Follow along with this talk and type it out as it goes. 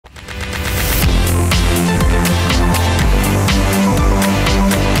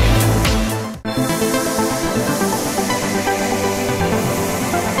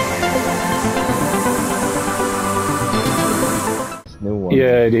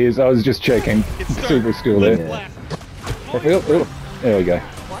Yeah, it is. I was just checking. See if we're still there. Yeah. There we go.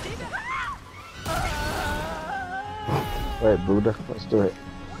 Right, Buddha, let's do it.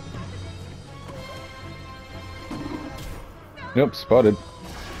 Yep, spotted.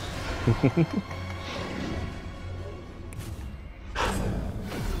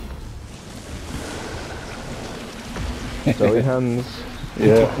 Zoe hands.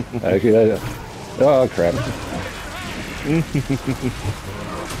 Yeah. Okay. Oh crap.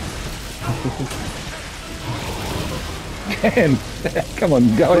 Ken, come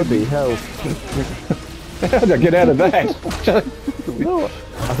on, go. Bloody hell. How did I get out of that? No,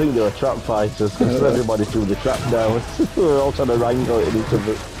 I think they were trap fighters because everybody threw the trap down. We were all trying to wrangle it in each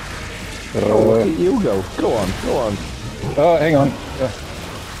other. Oh, look at you go. Go on, go on. Oh, hang on.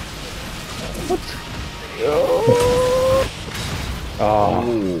 What? Oh,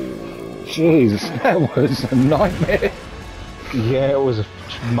 jeez, that was a nightmare. Yeah, it was a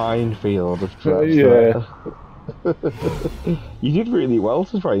minefield of traps. Yeah. You did really well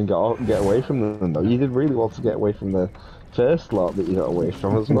to try and get away from them, though. You did really well to get away from the first lot that you got away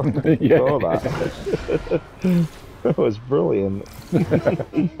from as well. Yeah. Saw that. That was brilliant.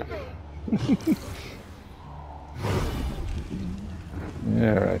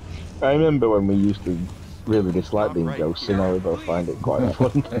 Yeah, right. I remember when we used to really dislike being ghosts, and now we both find it quite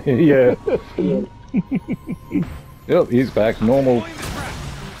fun. Yeah. Yep, he's back. Normal.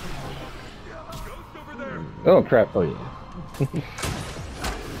 Oh, crap. Oh, yeah.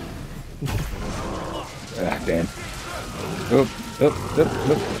 Ah, damn. Nope.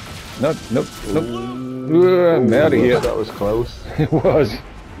 Nope. I'm out of here. That was close. It was.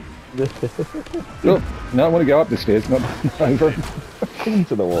 Oh, no, I want to go up the stairs, not over.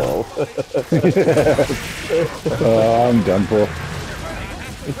 Into the wall. Oh, I'm done for.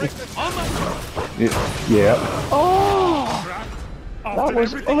 Yeah. Oh! That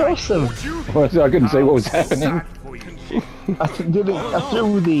was awesome! Well, I couldn't see what was happening. I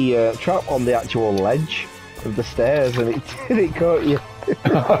threw the trap on the actual ledge of the stairs and it caught you.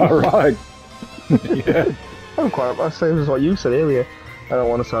 Alright. Yeah. I'm quite, that's the same as what you said earlier. I don't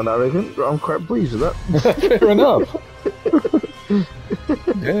want to sound arrogant, but I'm quite pleased with that. Fair enough.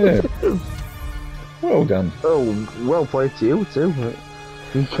 Yeah. Well done. Oh, well played to you too.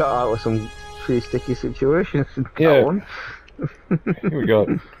 You got out of some pretty sticky situations in that one. Here we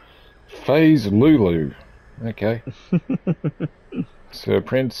go. Phase Lulu. Okay. Sir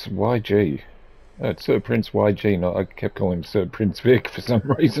Prince YG. Oh, it's Sir Prince YG, not I kept calling him Sir Prince Vic for some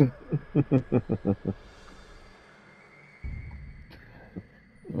reason.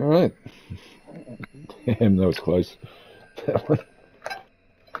 Alright. Damn, that was close. That one.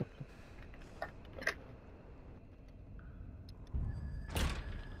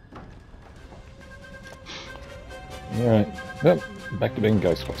 Alright. Nope. Back to being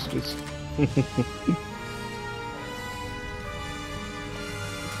Ghostbusters.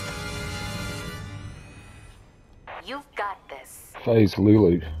 You've got this. Phase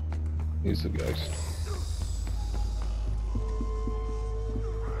Lulu. Here's the ghost.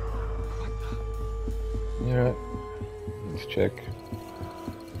 Alright. Let's check.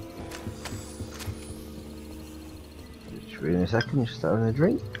 Just wait a second, just having a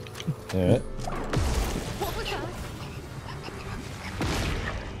drink. Alright.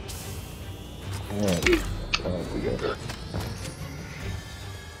 Alright. Off we go.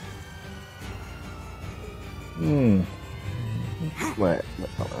 Wait,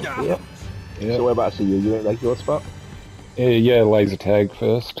 yeah. Yep. So whereabouts are you? You in like your spot? Yeah, laser tag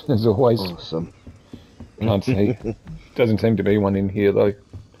first, as always. Awesome. Can't see. Doesn't seem to be one in here though.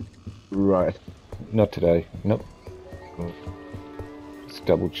 Right. Not today. Nope. Just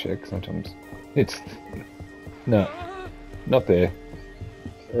double check sometimes. It's... No. Not there.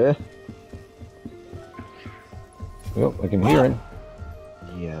 Yeah. Well, I can hear him.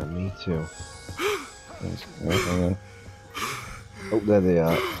 Yeah, me too. Oh, hang on. Oh, there they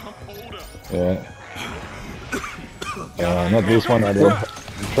are. Yeah. Not this one. Had him.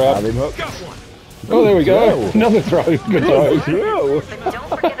 Trap. Had him hooked. Oh, there we go. Throw. Another throw. Good throw. Throw. But don't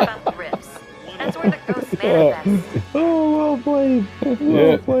forget about the ribs. That's where the ghost manifests. Oh, well played. Well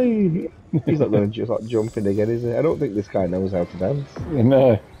Yeah. played. He's not going to just like jumping again, is he? I don't think this guy knows how to dance.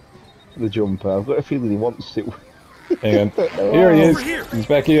 No. The jumper. I've got a feeling he wants to. Hang on. Here he is. He's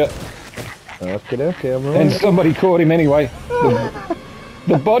back here. Okay, I'm And somebody caught him anyway.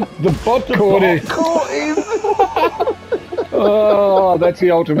 The bot caught him. Caught him! Oh, that's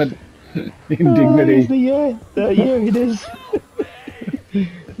the ultimate indignity. Yeah, it is.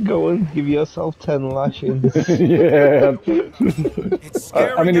 Go and give yourself 10 lashings. Yeah.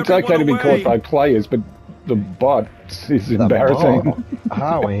 I mean, it's okay to be caught by players, but the bot is The embarrassing. bot.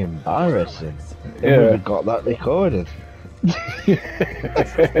 How embarrassing. Yeah. We've got that recorded.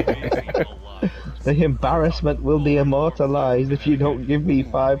 The embarrassment will be immortalized if you don't give me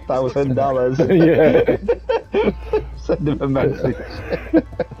 $5,000. Yeah. Send him a message.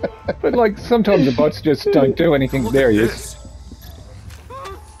 But like sometimes the bots just don't do anything. Look There at he is. this.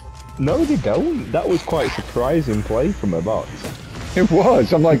 No, they don't. That was quite surprising play from a bot. It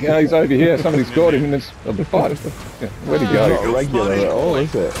was. I'm like, oh, he's over here. Somebody's got him, and it's a bot. Yeah, where'd he It's go? not regular at all,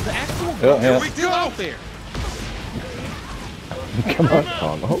 is it? The actual Oh, yeah. we still out there. Come on.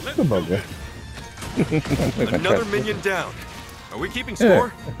 Can't hook the bugger. Where's my Another trap? minion down. Are we keeping Yeah,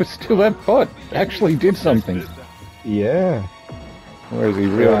 score? but still that bot actually did something. Yeah. Where is he?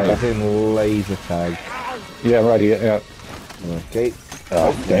 Real? Right, he's in laser tag. Yeah, right here. Yeah. Okay.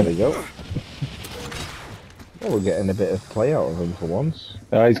 Oh, there we go. Well, we're getting a bit of play out of him for once.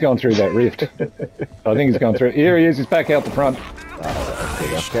 He's gone through that rift. I think he's gone through. Here he is. He's back out the front.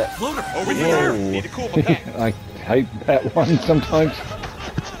 Okay. Floater, over here. Need to cool the pack. I hate that one sometimes.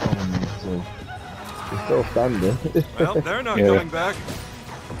 He's still standing. Well, they're not Yeah. coming back.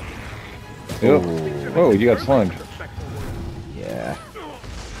 Oh, oh, you got slimed. Yeah.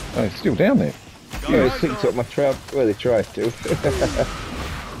 Oh, he's still down there. Yeah, he picked up my trap. Well, they tried to.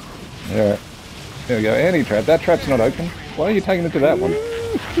 Alright. There we go. Anti-trap. That trap's not open. Why are you taking it to that one?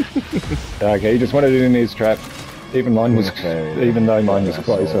 Okay, he just wanted it in his trap. Even mine was, Okay. even though mine was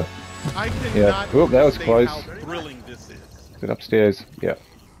closer. I cannot Yeah. Oh, that was understand close. how thrilling this is. Is it upstairs? Yeah.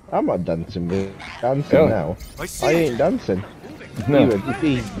 I'm not dancing with dancing Oh. now. I see I it. ain't dancing. No.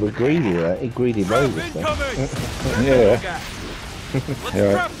 He was greedy there. He greedy boys this thing. Incoming. Yeah. Let's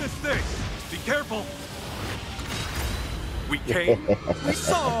Yeah. trap this thing. Be careful. We came. We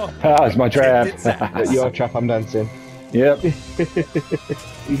saw. Ah, it's my trap. It's that. But your trap, I'm dancing. Yep.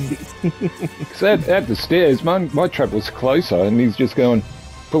 So at the stairs, my trap was closer, and he's just going,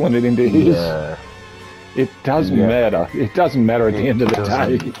 pulling it into his. Yeah. It doesn't Yeah. matter. It doesn't matter at the end of the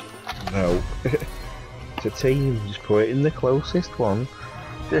day. Doesn't. No. It's a team. Just put it in the closest one.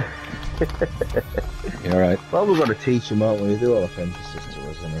 All right. Well, we've got to teach them, aren't we? They do all apprentices to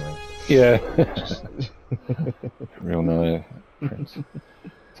us anyway. Yeah. Real note, Prince.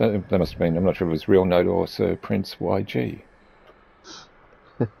 So that must have been. I'm not sure if it was real note or Sir Prince YG.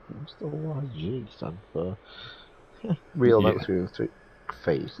 What's the YG stand for? Real Yeah. notes, real three.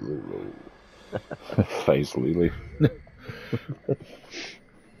 Phase Lulu. Phase Lulu.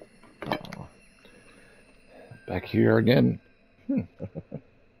 Back here again.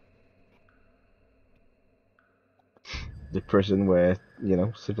 The prison where, you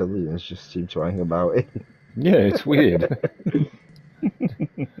know, civilians just seem to hang about it. Yeah, it's weird.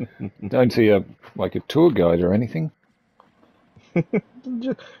 Don't see a like a tour guide or anything.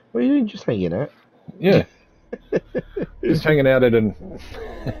 Just, well, you're just hanging out. Yeah. Just hanging out at an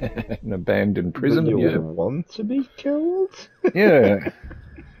abandoned prison. Do you Yeah. want to be killed? Yeah.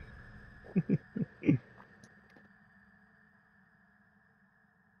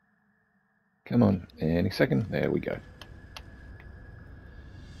 Come on, any second. There we go.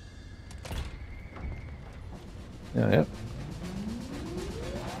 Oh, yep.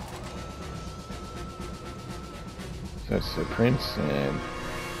 So it's Sir Prince and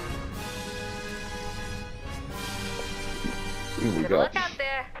who we Good got? luck out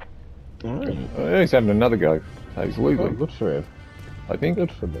there. Alright. Oh, he's having another go. He's Oh, losing, good for him. I think.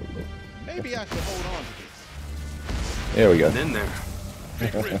 Good for me. Maybe I should hold on to this. There we go. And in there.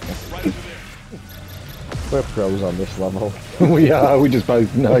 Big rip, right over there. We're pros on this level. We are. We just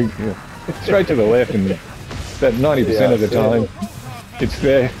both know. Yeah. Straight to the left, and about 90% of the Yeah, time, it's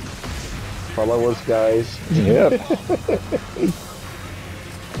there. Follow us, guys. Yep.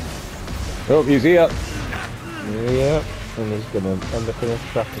 Oh, he's here. Yeah. And he's gonna end up in a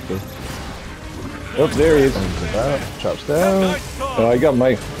trafficking. Oh, there he is. Hangs about. Traps down. Nice talk. Oh, I got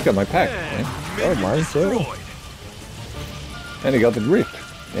my pack, man. Oh, mine too. Destroyed. And he got the rift.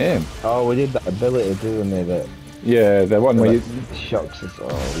 Yeah. Oh, we did that ability, didn't we? That Yeah, the one where you. shocks us.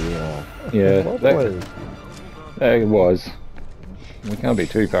 Oh, yeah. Yeah, Lovely. it was. We can't be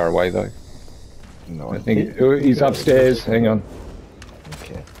too far away though. No, I think he's upstairs. Hang on.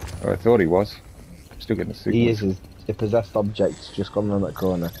 Okay. Or I thought he was. I'm still getting a signal. He is a possessed object just gone around that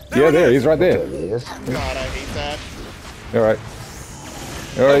corner. Yeah, there. He's right There there. he is. God, I hate that. All right.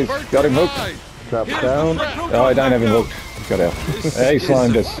 All right. Got him hooked. Traps down. Oh, I don't have him hooked. Got out. Hey,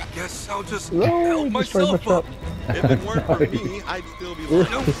 slimed us. Guess I'll just No, help he destroyed my myself up. trap. If it weren't for me, I'd still be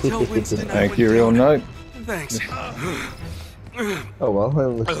lying. Don't tell Winston I Thank went you, real down. note. Thanks. Oh well,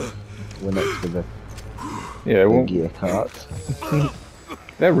 we're next to the Yeah, well, gear cart.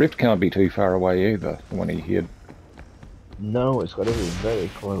 That rift can't be too far away either, the one he hid. No, it's got to be very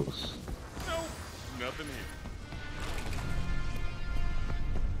close. Nope, nothing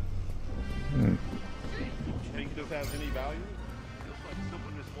here. Hmm. Think this has any value? Feels like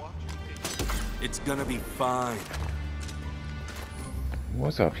someone is watching me. It's gonna be fine.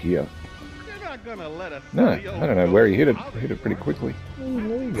 What's up here? You're not gonna let us. No, I don't know where he hit it. Hit it pretty quickly. Oh,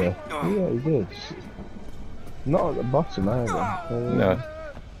 there you go. Yeah, he did. Not at the bottom either.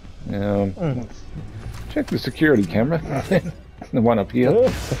 No. Check the security camera. The one up here.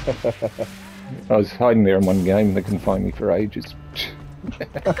 I was hiding there in one game and they couldn't find me for ages.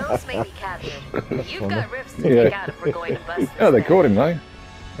 The ghost may be captured. You've got rifts to Yeah. take out if we're going to bust this Oh, they down. caught him though.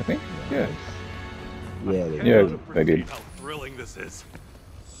 I think. Yeah. Yeah, they Yeah, did. they did. How thrilling this is.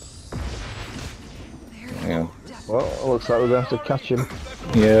 Yeah. Well, it looks like we're going to have to catch him.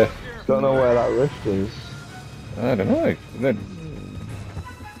 Yeah. Don't know where that rift is. I don't know. That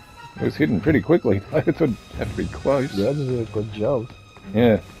it was hidden pretty quickly. I thought it'd have to be close. Yeah, they did a good job.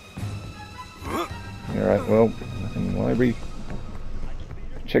 Yeah. Alright, well, nothing in the library.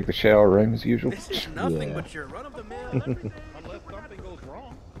 Check the shower room as usual. This is nothing Yeah. but your run-of-the-mill Unless something goes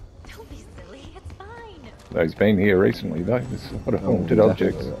wrong. Don't be silly. It's fine. He's been here recently though. There's a lot of haunted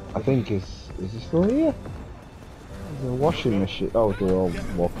objects. I think is he still here? There's a washing machine. Oh, they're all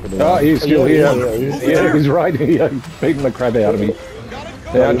walking. Oh, he's still yeah, here. yeah, he's Yeah, he's right here. Beating the crap out of me.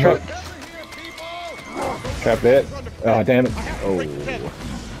 Yeah, trap. Trap there. Oh, damn it. Oh,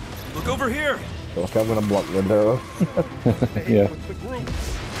 Look over here. look, I'm gonna block the door. Yeah. The group.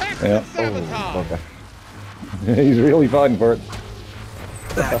 Yeah. Oh, okay. He's really fighting for it.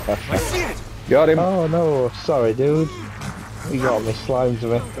 I see it. Got him. Oh no, sorry, dude. You got me, slimed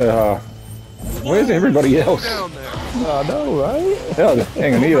me. Where's everybody else? Down there. Oh no, right? Oh,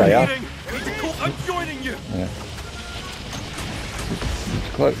 hang on, here they are. Overheating. Cool, I'm joining you. It's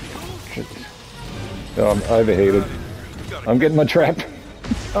close. Shit. Oh, I'm overheated. I'm getting my trap.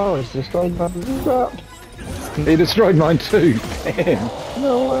 Oh, it's destroyed my trap. He destroyed mine too. Damn.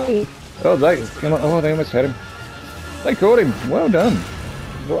 No way. Oh, they almost had him. They caught him. Well done.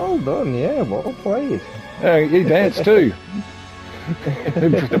 Well done, yeah, well played. He danced too.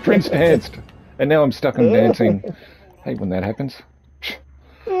 The prince danced. And now I'm stuck on dancing. Hate when that happens.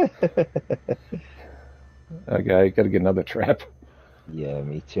 Okay, gotta get another trap. Yeah,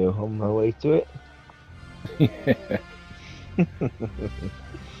 me too. On my way to it.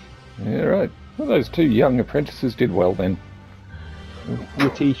 Yeah, right. Well, those two young apprentices did well then. You're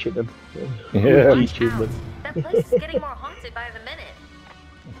teaching them. Yeah. You're teaching them. That place is getting more haunted by the minute.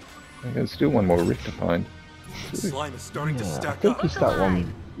 There's still one more rift to find. Slime is starting to Yeah, I stack think up. it's that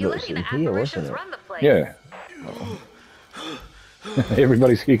one You're that's letting in the here, apparitions wasn't it? run the place. Yeah.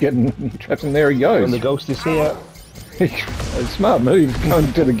 Everybody's here getting trapped and there he goes. And the ghost is here. A smart move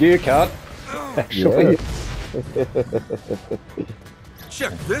going to the gear cart. Actually.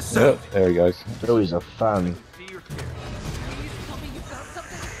 Check this Yeah, out. there he goes. Oh, he's a fan.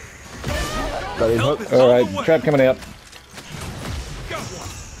 Got him hooked. Alright, trap coming out.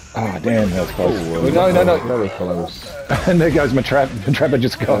 Ah, damn, that was close. No, no, no. Very close. And there goes my trap. The trap I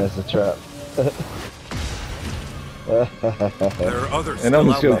just got. There's the trap. There are others And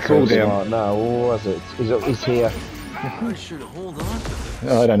I'm still out cool there. down. Now, what was it? He's here. I should hold on to this.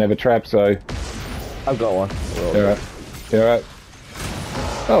 Oh, I don't have a trap, so. I've got one. Alright. Alright.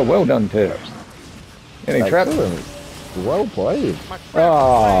 Oh, well done, Ted. Any trap? Excellent. Well played.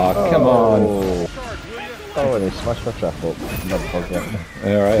 Oh, come on. Oh, and he smashed my trap up. Motherfucker.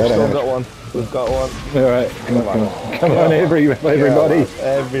 Alright, I We've don't still have got one. We've got one. Alright, come on, come on. Come on, everybody.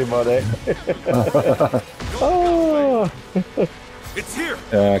 Everybody. Oh. It's here.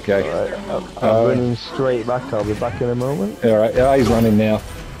 Okay. I'm running straight back. I'll be back in a moment. Alright, oh, he's running now.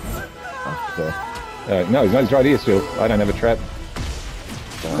 Okay. No, he's right here still. I don't have a trap.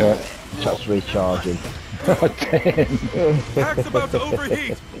 Alright. Trap's recharging. Oh, damn. Pack's about to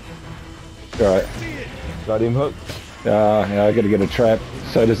overheat. Alright. Got him hooked. Yeah, I gotta get a trap.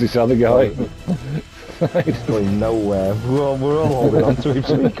 So does this other guy. He's going nowhere. We're all holding on to him,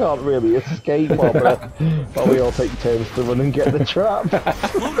 so he can't really escape while we all take turns to run and get the trap.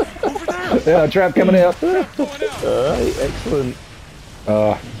 Over there. Yeah, trap coming out. Alright, excellent.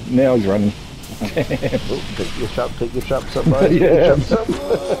 Now he's running. Pick your traps up, mate. Yeah. Pick your traps up.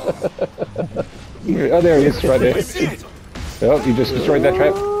 Oh, there he is, right there. See it. Oh, you just destroyed that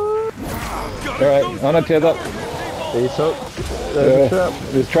trap. Alright, on a tether. He's hooked. There's a trap.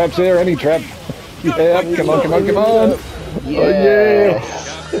 There's traps there, any trap. Yeah, come on, come on, come on. Oh, yeah.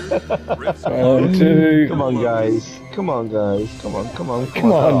 1, 2. Come on, guys. Come on, guys. Come on. Come on.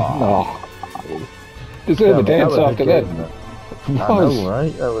 Oh. Deserve a dance after that. I know,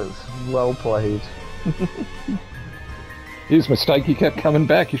 right? That was well played. His mistake, he kept coming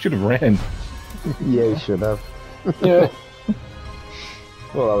back. He should have ran. Yeah, you should have. Yeah.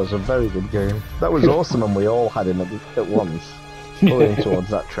 Well, that was a very good game. That was awesome, and we all had him at once, pulling towards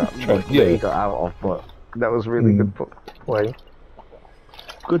that trap that he got out of, but that was really good play.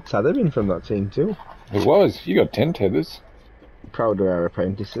 Good tethering from that team, too. It was. You got 10 tethers. Proud of our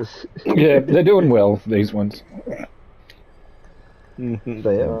apprentices. Yeah, they're doing well, these ones.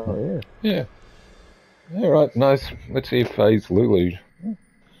 They are, yeah. Yeah. Alright, nice. Let's see if FaZe Lulu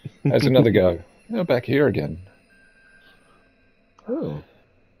has another go. Now back here again. Oh.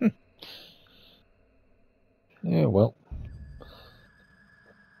 Yeah, well.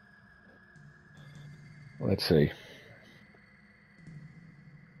 Let's see.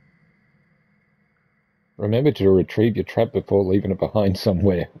 Remember to retrieve your trap before leaving it behind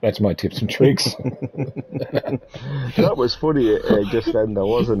somewhere. That's my tips and tricks. That was funny just then, though,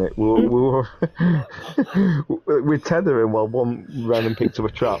 wasn't it? We were we're tethering while one ran and picked up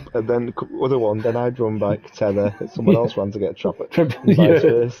a trap, and then the other one, then I'd run back, tether, someone else ran to get a trap, and vice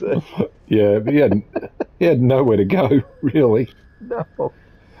versa. Yeah, but he had nowhere to go, really. No.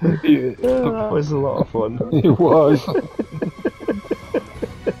 Yeah. That was a lot of fun. It was.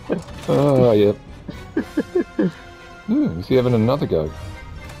 Oh, yeah. Ooh, is he having another go?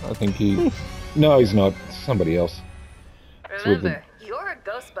 I think he... No, he's not. Somebody else. Remember, you're a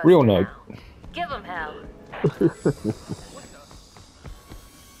Ghostbuster Real note. now. Give him hell.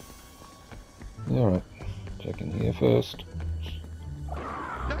 Alright. Checking here first.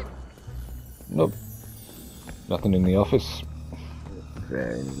 Nope. Nothing in the office.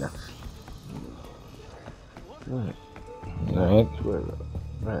 Fair enough. Right. Alright.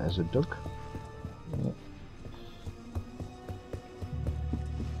 Right, there's a duck. Yeah.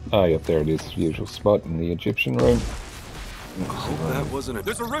 Oh, yep, there it is. Usual spot in the Egyptian room. Oh, that wasn't it.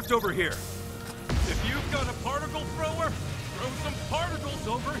 There's a rift over here. If you've got a particle thrower, throw some particles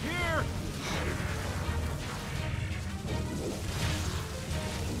over here.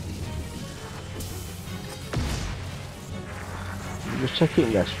 Just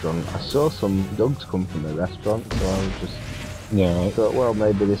checking restaurant. I saw some dogs come from the restaurant, so I was just Yeah, right. thought, well,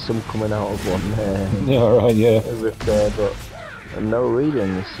 maybe there's some coming out of one there. Yeah, right, yeah. A rift there, but no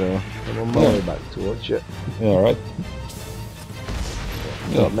readings, so I'm on my way back to watch it. Yeah, right.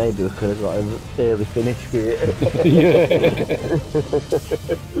 Thought maybe we could have got an early finish here. Yeah.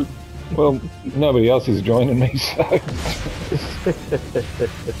 Well, nobody else is joining me, so...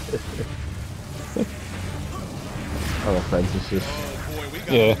 Our apprentices. Oh boy, we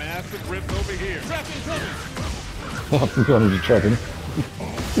got Yeah. a massive rift over here. I'm going to trap him.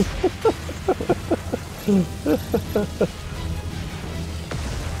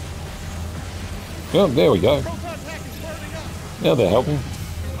 Oh, there we go. Now they're helping.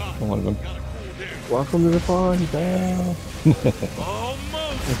 One of them. Welcome to the party, pal.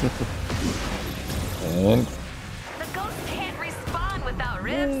 Almost. And, The ghost can't respawn without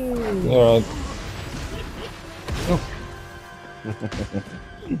ribs. alright. Oh.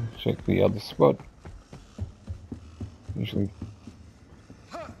 Check the other spot. Usually.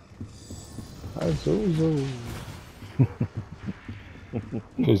 Azuzu.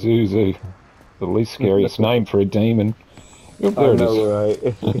 Pazuzu. The least scariest name for a demon. Oh, there I it is. know, right?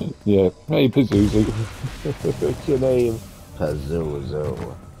 Yeah. Hey, Pazuzu. What's your name? Pazuzu.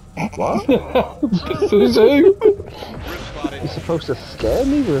 What? Pazuzu? You're supposed to scare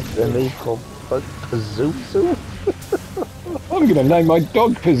me with a name called Pazuzu? I'm gonna name my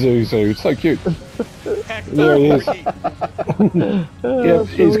dog Pazuzu. It's so cute. There he is. Yep,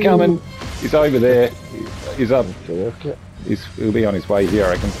 he's coming. He's over there. He's up. Okay. He'll be on his way here,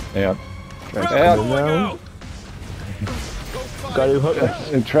 I reckon. Out. Trap Out. going out. Got him hooked.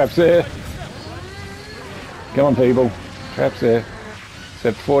 And Trap's there. Come on, people. Trap's there. It's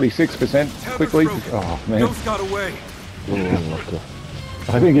at 46%. Quickly. Oh, man. Ghost got away. Okay.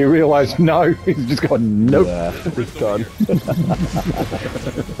 I think he realised no. He's just gone, nope. Yeah, he's gone. I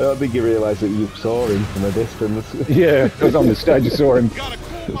don't think he realised that you saw him from a distance. Yeah, I was on the stage. I saw him. Gotta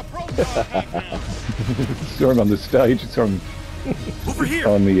cool my profile down now. Saw him on the stage. I saw him Over here.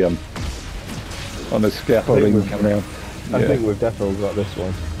 on the scaffolding coming around. I think we've definitely got this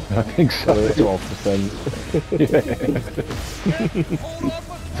one. I think so. 12%.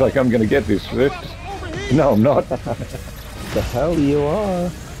 It's like I'm going to get this rift. No, I'm not. The hell you are.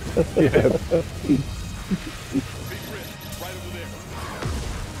 Yeah. Right over there.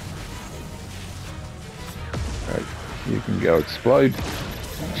 Right, you can go explode.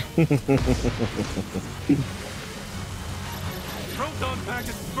 Proton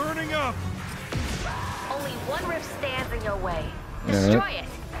packet's burning up. Only one rift stands in your way. All Destroy right. it.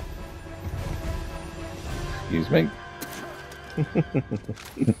 Excuse me.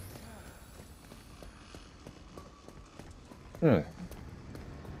 Oh.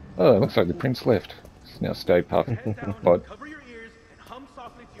 Oh, it looks like the prince left. It's now Stay Puft. But Cover your ears and hum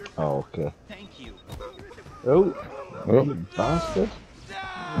softly to yourself. Oh, okay. Thank you. Oh, oh, you bastard.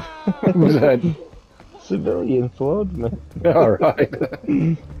 what was that? Civilian floored me. All right.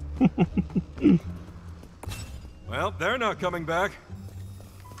 Well, they're not coming back.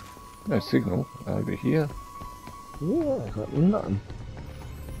 No signal over here. Yeah, got nothing.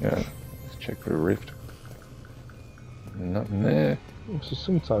 Yeah, let's check for a rift. Nothing there. So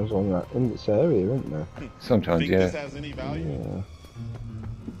sometimes on that in this area, isn't there? Sometimes, Think yeah. this has any value? Yeah.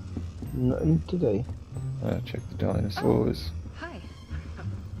 Nothing today. Check the dinosaurs. Hi.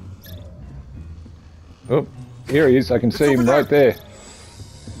 Oh, here he is. I can see him right there.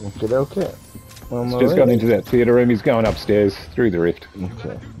 Okay, okay. On He's my just way. got into that theatre room. He's going upstairs through the rift.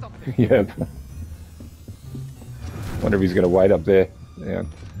 Okay. Yep. Wonder if he's going to wait up there. Yeah.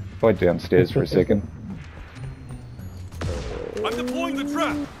 Wait downstairs for a second. I'm deploying the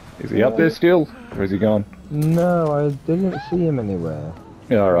trap. Is he up there still? Or is he gone? No, I didn't see him anywhere.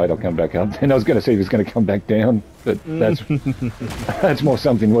 Yeah, alright, I'll come back up. And I was going to see if he was going to come back down. But that's that's more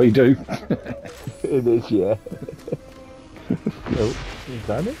something we do. It is, yeah. Oh, is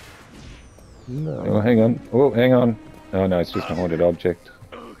that it? No. Oh, hang on. Oh, hang on. Oh, no, it's just a haunted object.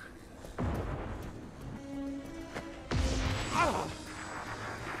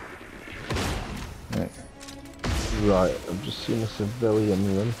 Right. Right, I've just seen a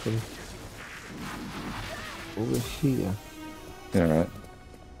civilian run from over here. Alright.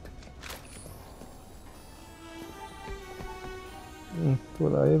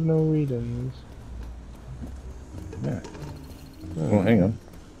 But I have no readings. Yeah. Well, hang on.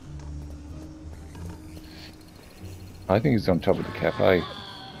 I think he's on top of the cafe.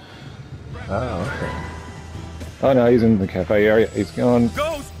 Ah, okay. Oh no, he's in the cafe area. He's gone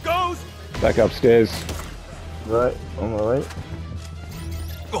Ghost! Ghost! back upstairs. Right, on my way.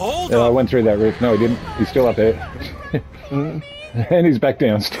 Hold I up! went through that roof. No, he didn't. He's still up there. And he's back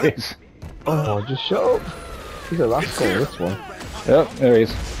downstairs. Oh, just shut up. He's a rascal, this one. Oh, there he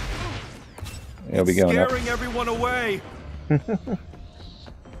is. He'll be going up. Scaring everyone away.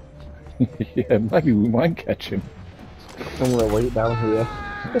 Yeah, maybe we might catch him. I'm gonna wait down here.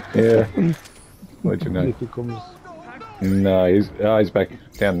 Yeah. What'd you know? If he comes. No, he's back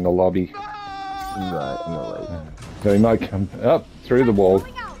down in the lobby. Right, I'm gonna wait. So he might come up through the wall.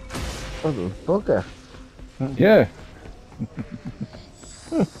 Oh, the bugger. Yeah.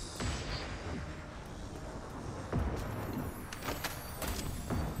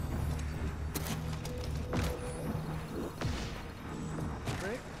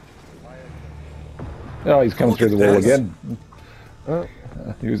 Oh, he's coming through the wall again. Oh.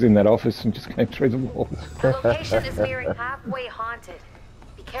 He was in that office and just came through the wall. The location is nearing halfway haunted.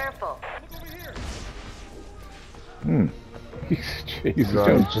 Be careful. Jeez, he's Right,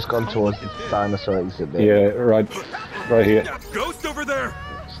 going- he's just gone towards the dinosaur exit there. yeah, right here. Ghost over there!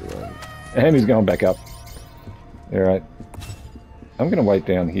 Excellent. And he's going back up. Alright. I'm gonna wait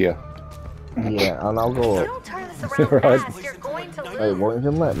down here. Yeah, and I'll go If you up. don't turn this around Right. fast, you're going to Hey, lose. won't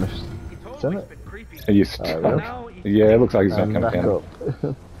even let me. Isn't it? Are you stuck? Yeah, it looks like he's not And coming back down.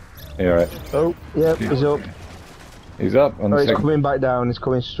 up. Alright. Oh, yep, he's up. He's up on Oh, the he's second. coming back down. He's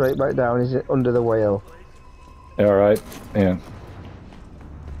coming straight back down. He's under the whale. Alright. Yeah.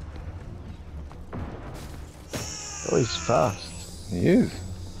 Oh, he's fast. He is.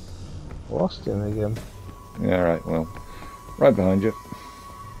 Lost him again. Alright, well. Right behind you.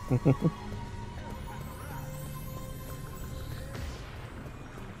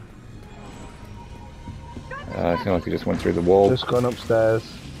 I feel like he just went through the wall. Just gone upstairs.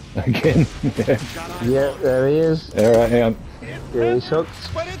 Again. Yeah. Yeah, there he is. Alright, hang on. Yeah, he's hooked.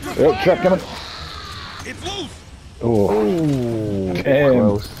 Oh, trap coming. It's loose! Oh, Ooh, damn.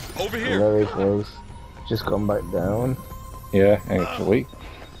 close. Over here! Very close. Just gone back down. Yeah, actually.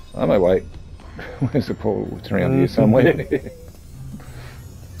 I might wait. Where's the pool? It's around here somewhere.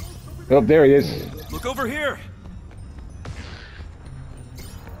 Oh, there he is. Look over here!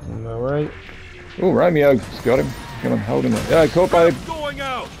 Alright. Oh, Romeo's got him. Come on, hold him. Oh, caught by him. Going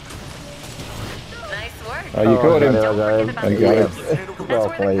out! Nice work. Oh, you caught him. I Don't got forget him. about I the got him. rifts. Well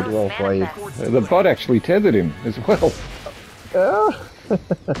That's where the played, ghosts well played. manifest. The bot actually tethered him as well. Ah.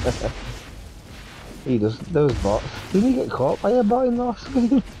 He does those bots. Didn't he get caught by a bot in the last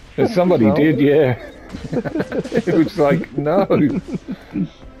game? Somebody No. did, yeah. It was like, no.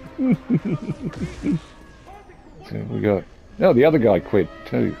 So we got... No, the other guy quit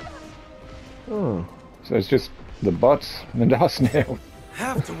too. Oh. So it's just the bots and us now.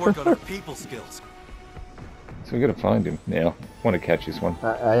 Have to work on our people skills. So we got to find him now. Want to catch this one?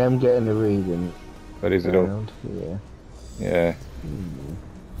 I am getting a reading. But is it all? Around here. Yeah.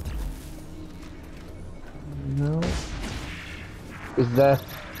 No. Is there?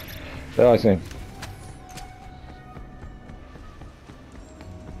 Oh, I see.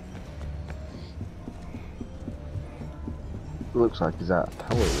 Looks like he's out of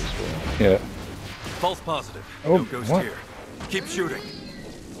power as well. Yeah. False positive. Oh, No ghost what? here. Keep shooting.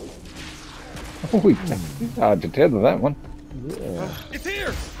 Oh, hard to tether that one. Yeah. It's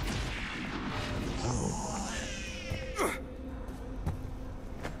here.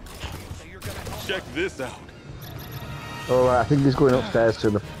 Check this out. Oh, right, I think he's going upstairs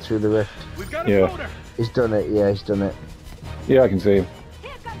through the rift. We've got a Yeah. loader. He's done it. Yeah, he's done it. Yeah, I can see him.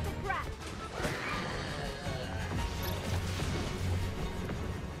 Here comes the trap.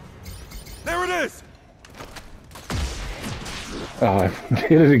 There it is. Oh, I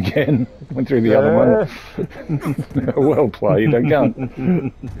did it again. Went through the other one. Well played. I can't.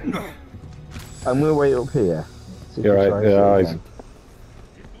 I'm gonna wait up here. See if You're he right. tries it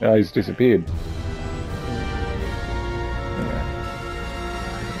Yeah, again. he's disappeared.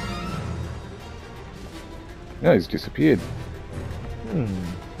 No, he's disappeared.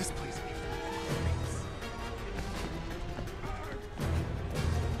 This place.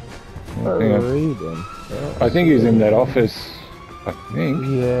 Oh, Hang on. reading. Yeah. I think he's in that office. I think,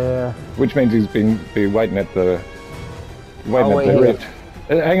 Yeah. which means he's been waiting at the I'll wait the here. rift.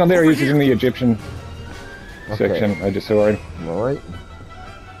 Hang on, there he is. He's in the Egyptian section. I just saw him. Right.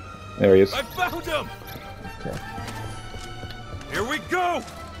 There he is. I found him. Okay. Here we go.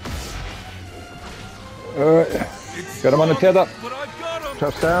 Alright. It's Got him on the tether. But I've got him.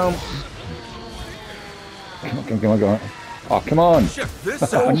 Traps down. Come on. Oh, come on. Check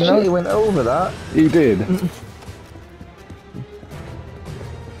this Oh out. shit! He went over that. He did.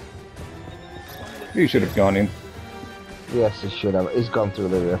 You should have gone in. Yes, he should have. He's gone through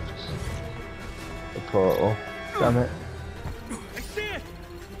the rifts. The portal. Damn it. I see it.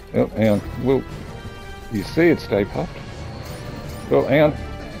 Oh, hang on. Well, you see it, stay puffed. Oh, hang on.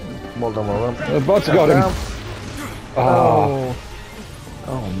 Well done, well done. The bot's got him. Down. Oh,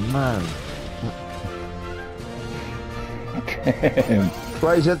 Oh man. damn.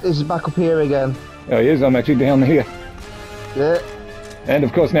 Right, he's back up here again. Oh, he is. I'm actually down here. Yeah. And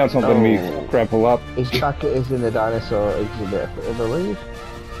of course, now it's not letting me Oh. grapple up. His jacket is in the dinosaur exhibit, I believe.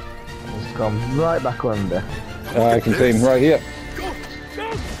 He's gone right back under. I can see him right here.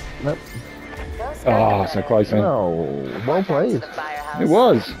 Nope. Oh, so close then. Oh, well played. It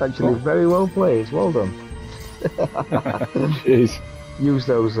was. Actually, very well played. Well done. Jeez. Use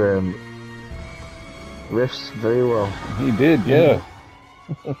those riffs very well. He did, yeah.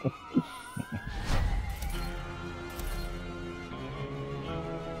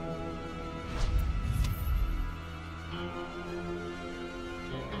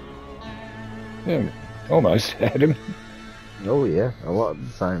 Yeah, almost had him. Oh yeah, a lot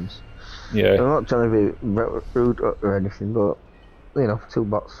of the times. Yeah. I'm not trying to be rude or anything, but you know, two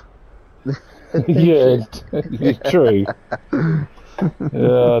bots. Yeah, true.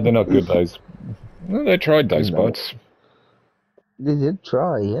 They're not good, those. Well, they tried those No. bots. They did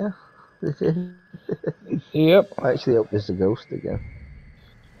try, yeah. They did. Yep, I actually hope there's a ghost again.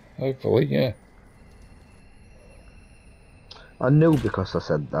 hopefully, yeah. I knew because I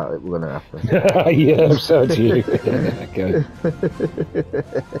said that it was going to happen. Yeah, so it's you. Okay.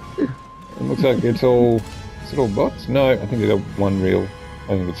 It looks like it's all... Is it all bots? No, I think it's one real... I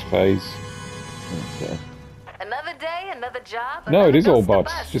think it's Phase. Okay. Another day, another job. No, it another is all ghost to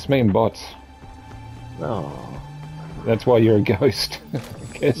bots. bust. Just me and bots. Oh. That's why you're a ghost,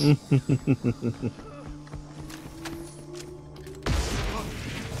 I guess.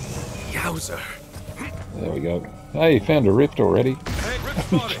 Yowzer. There we go. Hey, you found a rift already. Hey, rift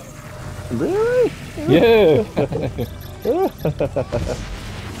spotted. Really? Yeah!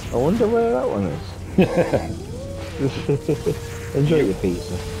 I wonder where that one is. Enjoy your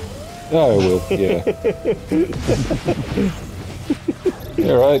pizza. Oh, I will, yeah.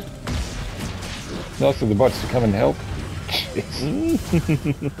 All right. Nice of the bots to come and help. Jeez.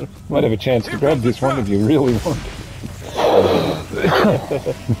 Might have a chance to grab this one if you really want.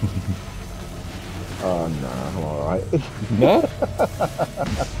 Oh no, I'm alright. No?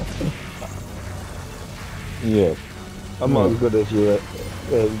 Yeah. I'm not as good as you at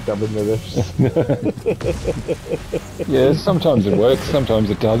dubbing the riffs. Yeah, sometimes it works, sometimes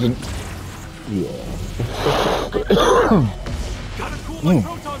it doesn't. Yeah. Gotta cool my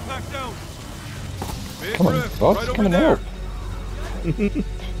proton pack down. Big Come on, rift, bots, right over come and there. help.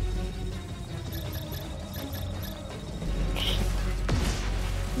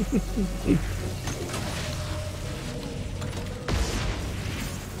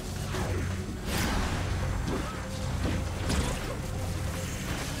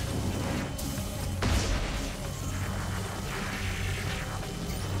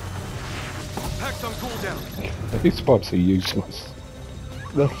 Pack's on cooldown. These spots are useless.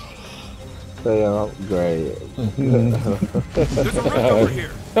 They aren't great. There's a rift over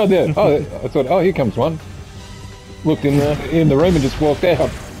here. Oh, there. Oh, I thought, oh, here comes one. Looked in the room and just walked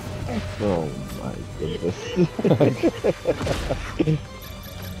out. Oh my goodness.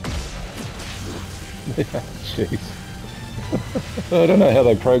 Jeez. I don't know how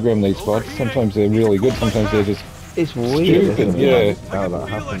they program these spots. Sometimes they're really good, sometimes they're just It's weird, stupid. isn't Yeah. it? How that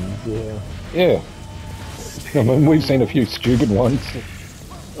happens, yeah. Yeah. I mean, we've seen a few stupid ones.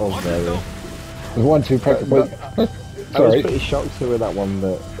 Oh, very. There's one too practically. I was Sorry. pretty shocked to with that one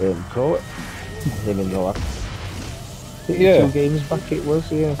that caught him in the last Yeah. 2 games back it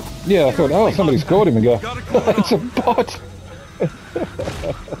was, yeah. Yeah, I thought, oh, somebody's caught him and go, oh, it's a bot.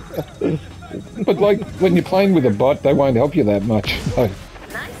 But like, when you're playing with a bot, they won't help you that much. Nice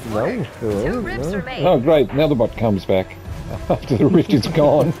No, work. no, 2 rifts no. remain. Oh, great, now the bot comes back. After the rift is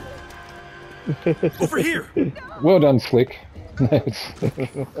gone. Over here. Well done, Slick.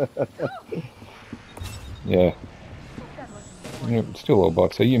 Yeah. Yeah, still all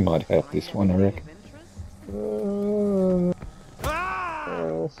bots, so you might have this one, I reckon.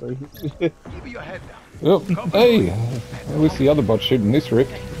 So Keep your head down. Oh, hey! At least the other bot shooting this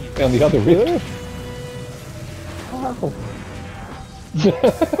rift. Found the other rift.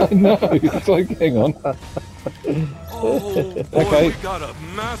 No, it's like, hang on. Oh, boy, Okay. we got a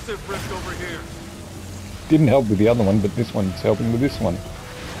massive rift over here. Didn't help with the other one, but this one's helping with this one.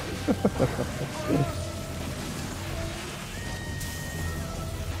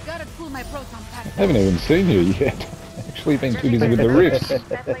 Gotta cool my proton pack. I haven't even seen you yet. Actually been too busy with the rifts.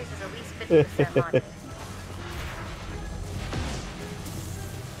 That place is at least 50% haunted.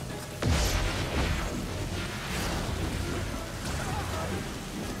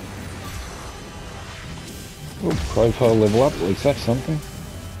 Oh, profile level up, at least that's something.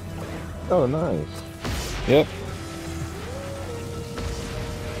 Oh, nice. Yep.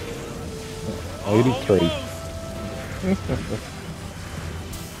 83.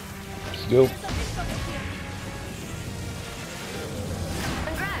 Still.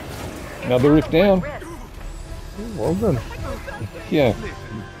 Congrats. Another rift down. Rift. Well done. Yeah.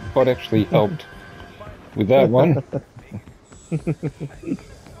 Bot actually helped with that one.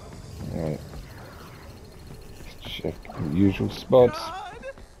 Alright. Check the usual spots.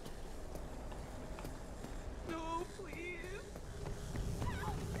 No, please.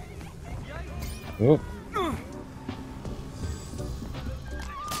 Oh.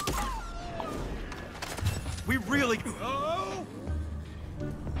 We really. Oh!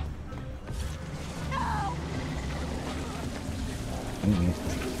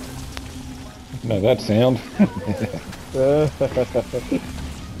 No, that sound.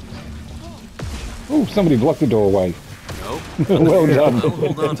 Oh, somebody blocked the doorway. Nope. Well done. I'll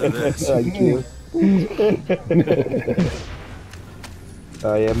hold on to this. Thank you.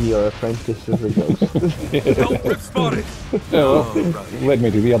 I am your apprentice as a ghost. Help, rift spotted. Oh, Right. led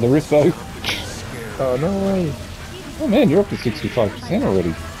me to the other rift though. Oh, no way. Oh man, you're up to 65%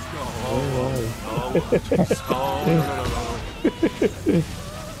 already. Oh, no.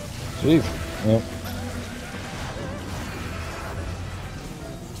 Jeez. Well,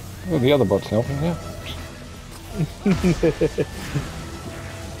 well, the other bot's helping now.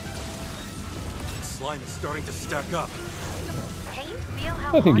 Slime is starting to stack up. Can you feel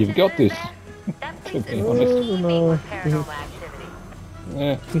how I think you've haunted got it is this. there? That To place be is honest. teeming with paranormal activity.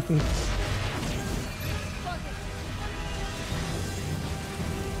 Yeah.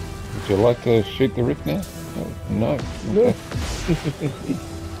 Would you like to shoot the rift now? Oh, no. Okay.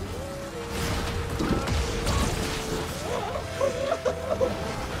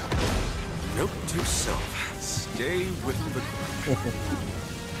 Note to self. Stay with the group.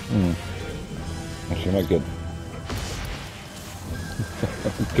 Actually, not good.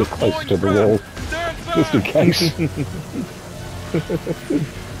 Get close to the wall, just in case.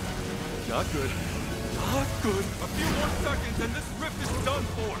 Not good. Not good. A few more seconds and this rift is done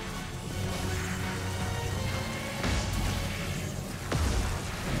for.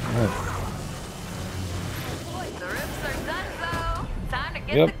 The rifts are done, so time to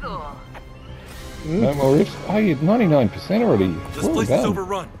get Yep. the ghoul. No more rifts. Oh, you're 99% already. This Well place is done.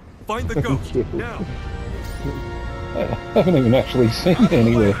 overrun. Find the ghost. Now. I haven't even actually seen it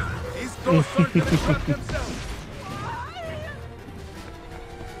anywhere. These ghosts aren't gonna trap themselves.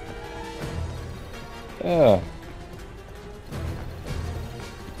 Ah.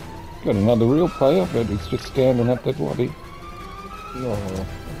 Got another real player, but he's just standing at the lobby. Oh.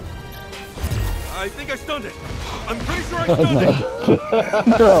 I think I stunned it. I'm pretty sure I stunned it.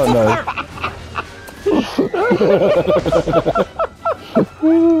 Oh no.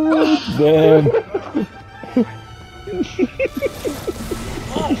 Damn.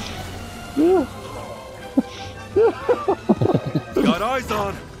 Got eyes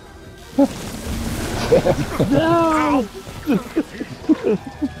on. No!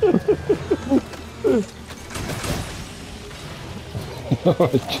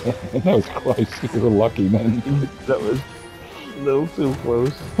 That was close. You were lucky, man. That was a little too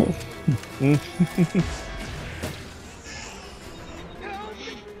close.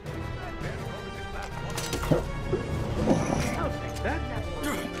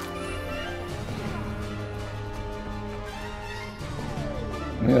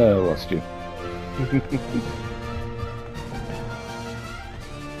 Yeah, I lost you.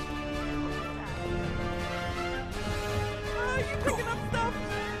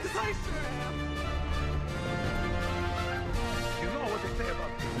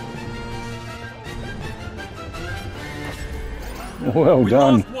 Well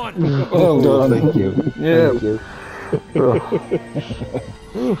done. Well done. Thank you. Yeah. Thank you.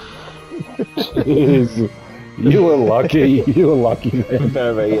 Jeez. You were lucky. You were lucky, man.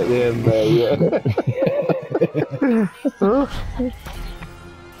 Very at the end there, yeah.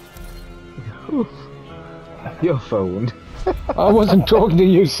 Your phone. I wasn't talking to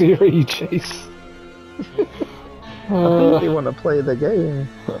you, Siri. Jeez. I think you want to play the game.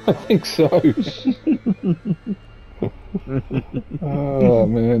 I think so. Oh,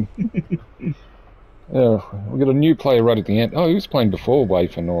 man. Yeah, we got a new player right at the end. Oh, he was playing before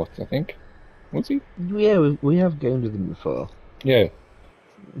Wafer North, I think. Was he? Yeah, we have gamed with him before. Yeah.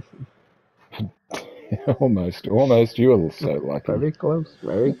 Almost. You were so lucky. Very close.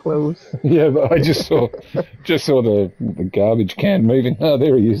 Very close. Yeah, but I just saw the garbage can moving. Oh,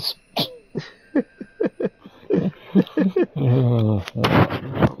 there he is. Oh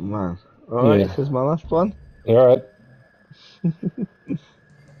man. Alright, Yeah. this is my last one. All right.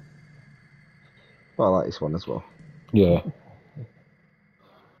 Well, I like this one as well. Yeah.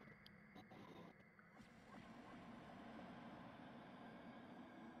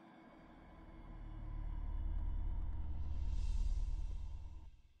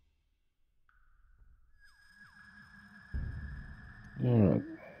 All right.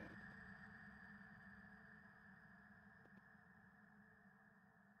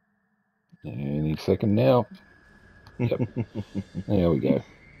 Any second now. Yep. There we go.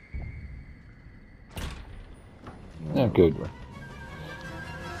 Oh, good.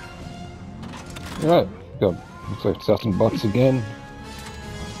 Alright, got looks like Saturn bots again.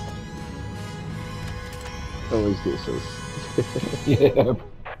 Always gets us. Yeah.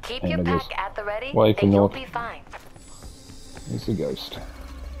 Keep And your it was pack at the ready, way for and you'll North. be fine. There's the ghost.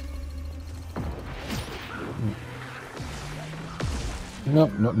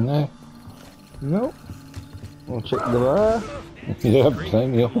 Nope, not in there. Nope. We'll check the bar. Yep,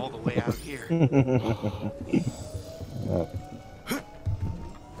 same here. All the way out here. Right.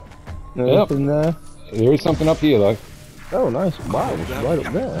 Nothing there. There is something up here though. Oh, nice. Wow, it's right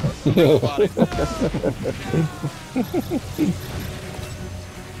up there.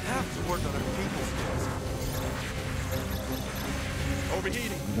 Have to work on our people skills.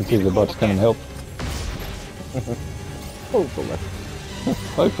 Overheating. Let's see if the bots come and help. Hopefully.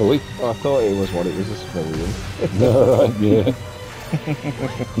 Hopefully. Oh, I thought it was what it was, a civilian. Alright, yeah.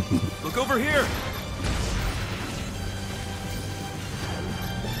 Look over here.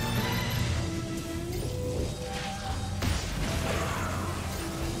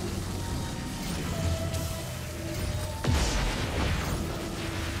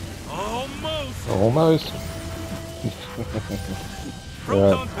 Almost.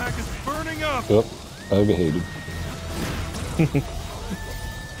 Proton pack is burning up. Yep, overheated.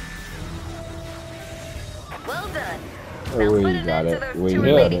 Well done. Oh, Now we put an got end to it. those We two got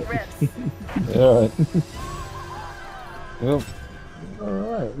remaining it. rips. Alright. Yep.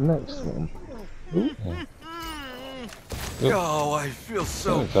 Alright, next one. Yep. Oh, I feel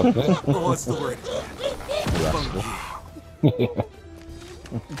so. It's up there. Oh, what's the word? Funky.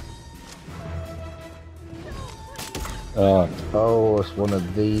 Oh, it's one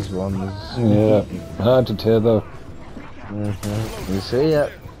of these ones. Yeah, hard to tether. You see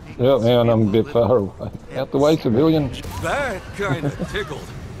it? Yep, and I'm a bit far away. Out the way, civilian. That kind of tickled.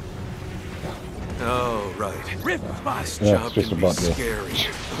 Oh, right. Rip, this Yeah, job it's just can a be bot there. scary.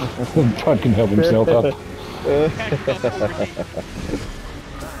 Todd can help himself up.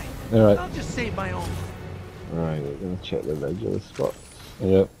 Alright, I'll just save my own. Right, we're gonna check the regular spot.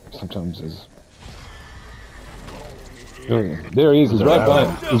 yep. sometimes there's... Oh, there he is. He's right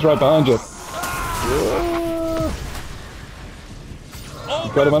behind. He's right behind you.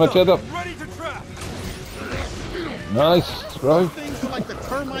 Got him on a tether. Ready to trap. Nice throw. Things are like the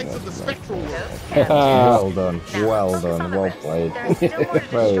termites of the spectral world. Well done. Well done. Well played.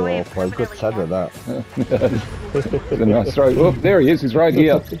 Very well played. Good tether, that. It's a nice throw. Oh, there he is. He's right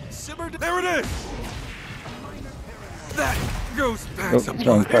here. There it is. That goes back Oh, some he's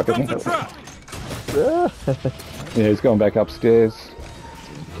throwing blood. crap Here at comes me. the trap. Yeah, he's going back upstairs.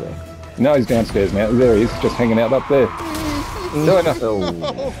 Okay. No, he's downstairs now. There he is, just hanging out up there. No, no. Oh,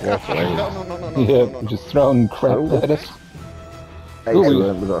 well played. Yeah, just throwing crap at us.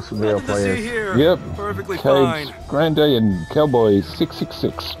 Excellent. We've got some real Nothing to see players. here. Yep. Perfectly Cage, fine. Grande, and Cowboy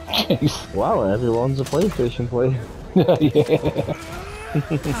 666. Jeez. Wow, everyone's a PlayStation player. Yeah. I'm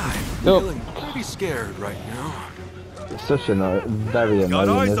Nope. feeling pretty scared right now. It's such a very Got annoying,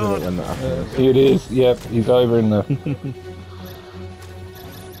 eyes isn't on. it, when that happens? It is. Yep, he's over in the...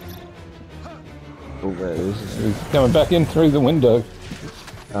 Oh, there it is. He's coming back in through the window.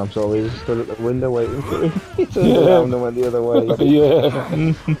 I'm sorry, he stood at the window waiting for him. He turned Yeah. around and went the other way. Yeah.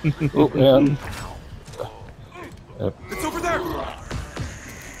 Oh, yeah. It's over there.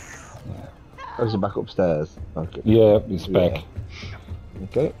 Oh, is he back upstairs? Okay. Yeah, he's back.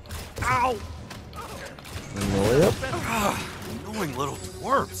 Okay. Ow. And the way up. Annoying little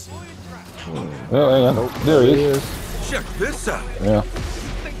twerps. Oh, hang on. There he is. Check this out. Yeah.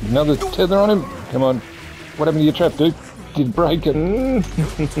 Another tether on him. Come on. What happened to your trap, dude? Did you break it? Stay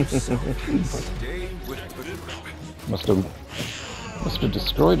with the trap. Must have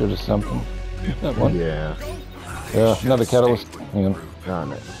destroyed it or something. That one. Yeah. Yeah, another catalyst. Hang on.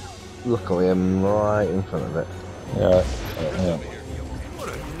 Darn it. Luckily, I'm right in front of it. Yeah. Yeah. What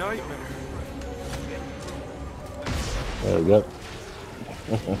a nightmare. There we go.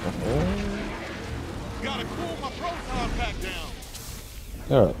 Gotta cool my proton pack down.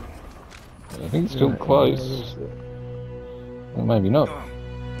 Alright. I think it's still close. Well, maybe not.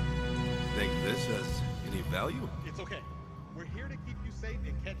 Think this has any value? It's okay. We're here to keep you safe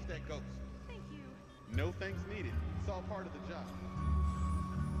and catch that ghost. Thank you. No thanks needed. It's all part of the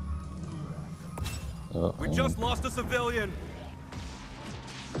job. We just lost a civilian.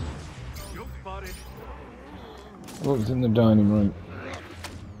 Ghost spotted. What was in the dining room?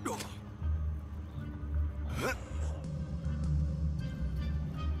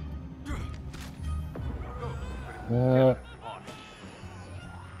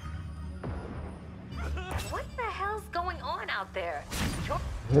 What the hell's going on out there?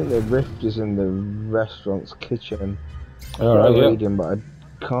 I think the rift is in the restaurant's kitchen. Alright, I'm yeah. reading, but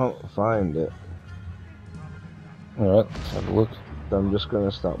I can't find it. Alright, let's have a look. So I'm just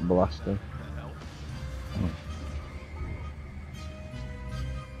gonna start blasting.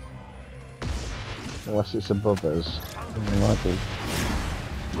 Unless it's above us. It might be.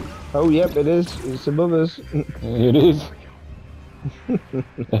 Oh, yep, it is. It's above us. It is.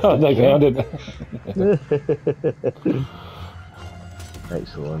 Oh, they found it.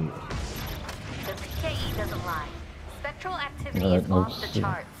 Excellent. The PKE doesn't lie. Spectral activity Right, is off the let's see.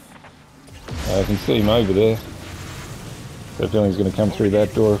 charts. I can see him over there. Got a feeling he's going to come through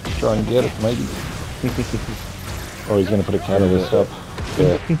that door to try and get it, maybe. Or he's going to put a catalyst up.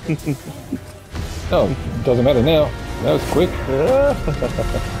 Yeah. Oh, doesn't matter now. That was quick.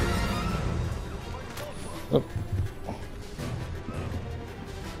 Oh.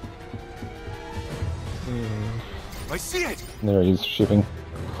 I see it. There he is, shipping.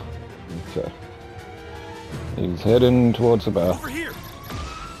 Okay. He's heading towards the bar. Over here.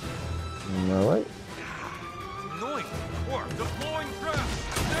 Alright. Annoying. Or deploying trap.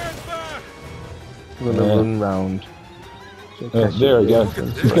 Stand back. I'm gonna Yeah. run round. Oh, there we go.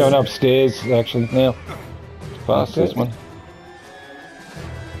 He's going upstairs, actually, now. Past this one.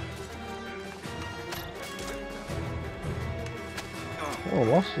 Oh,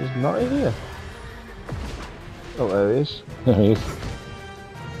 Ross is not in here. Oh, there he is. There he is.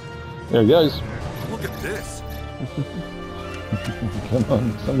 There he goes. Look at this. Come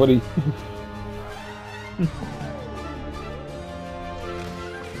on, somebody.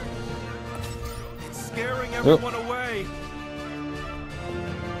 It's scaring everyone away.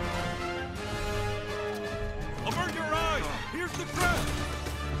 Avert your eyes. Here's the trap.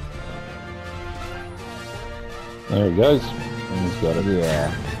 There he goes. And he's got it.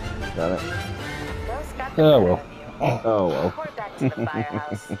 Yeah. Got it. Ghost got the Oh, well. Oh, well. Report back to the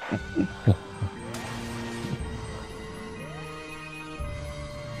firehouse.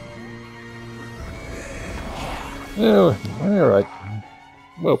 Yeah, alright.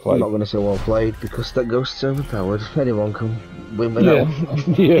 Well I'm played. not going to say well played because that ghost's overpowered. Anyone can win Yeah,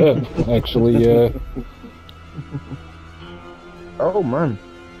 without. yeah, actually, yeah. Oh man,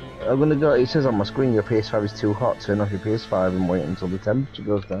 I'm gonna go. It says on my screen your PS5 is too hot. Turn off your PS5 and wait until the temperature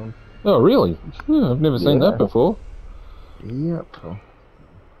goes down. Oh, really? Yeah, I've never seen that before. Yep. All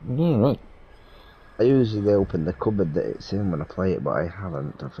right. I usually open the cupboard that it's in when I play it, but I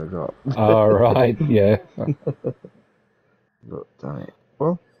haven't. I forgot. All right. Yeah. But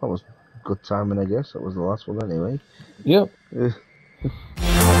well, that was good timing, I guess. That was the last one anyway. Yep.